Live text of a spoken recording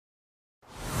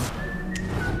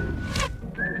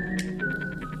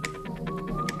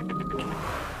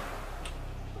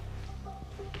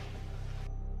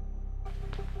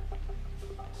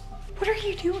What are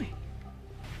you doing?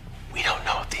 We don't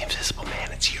know if the Invisible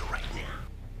Man is here right now.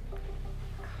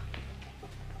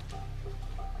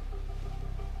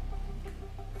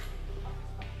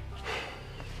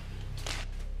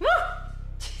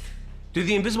 Did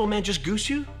the Invisible Man just goose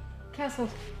you? Castle.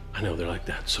 I know, they're like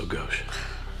that, so gauche.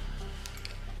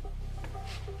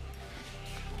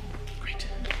 Great.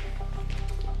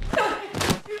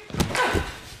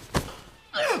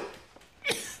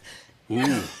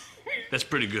 Ooh, that's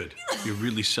pretty good. You're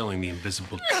really selling the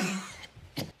Invisible.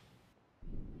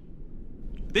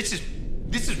 This is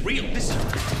real. This is...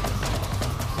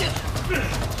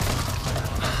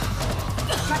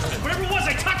 Touched it. Whatever it was,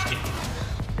 I touched it.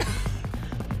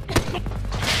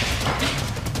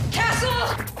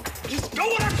 Castle! He's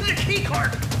going up to the key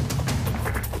card.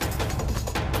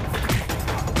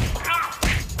 Ow!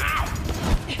 Ow!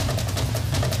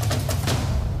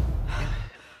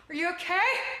 Are you okay?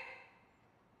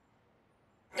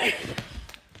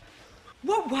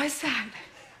 What was that?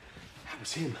 That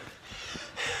was him.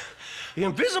 The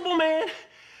Invisible Man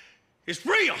is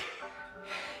real.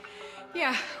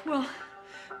 Yeah, well,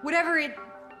 whatever it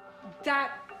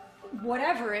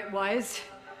was,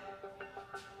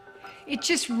 it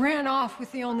just ran off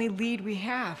with the only lead we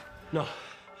have. No,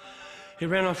 it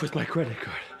ran off with my credit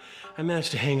card. I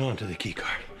managed to hang on to the key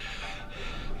card.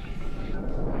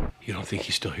 You don't think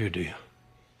he's still here, do you?